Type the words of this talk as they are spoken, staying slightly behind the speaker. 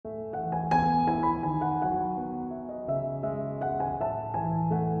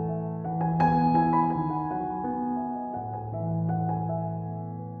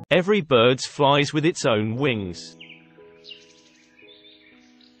Every bird flies with its own wings.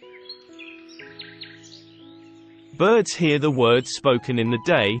 Birds hear the words spoken in the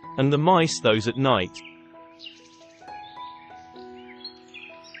day, and the mice those at night.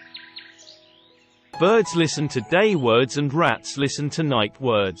 Birds listen to day words and rats listen to night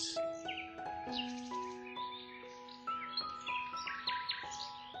words.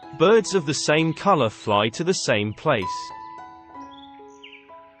 Birds of the same color fly to the same place.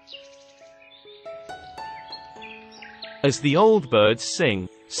 As the old birds sing,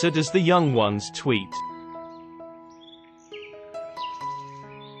 so does the young ones tweet.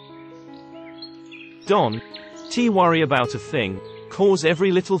 Don't worry about a thing, 'cause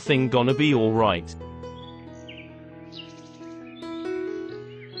every little thing gonna be alright.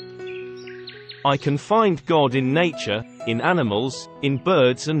 I can find God in nature, in animals, in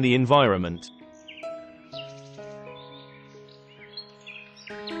birds and the environment.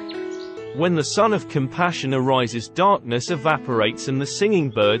 When the sun of compassion arises, darkness evaporates and the singing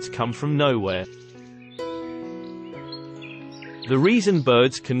birds come from nowhere. The reason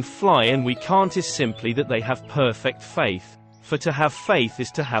birds can fly and we can't is simply that they have perfect faith, for to have faith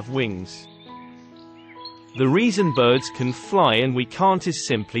is to have wings. The reason birds can fly and we can't is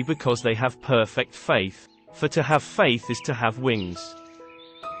simply because they have perfect faith, for to have faith is to have wings.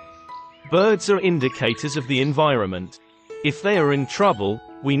 Birds are indicators of the environment. If they are in trouble,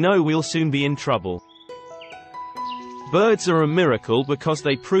 we know we'll soon be in trouble. Birds are a miracle because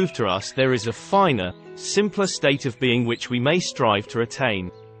they prove to us there is a finer, simpler state of being which we may strive to attain.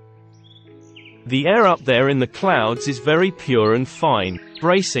 The air up there in the clouds is very pure and fine,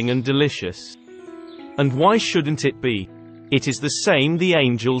 bracing and delicious. And why shouldn't it be? It is the same the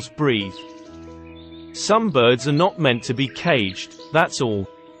angels breathe. Some birds are not meant to be caged, that's all.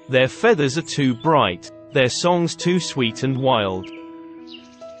 Their feathers are too bright, their songs too sweet and wild.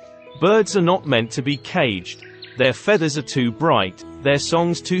 Birds are not meant to be caged. Their feathers are too bright, their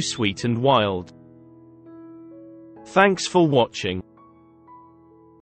songs too sweet and wild. Thanks for watching.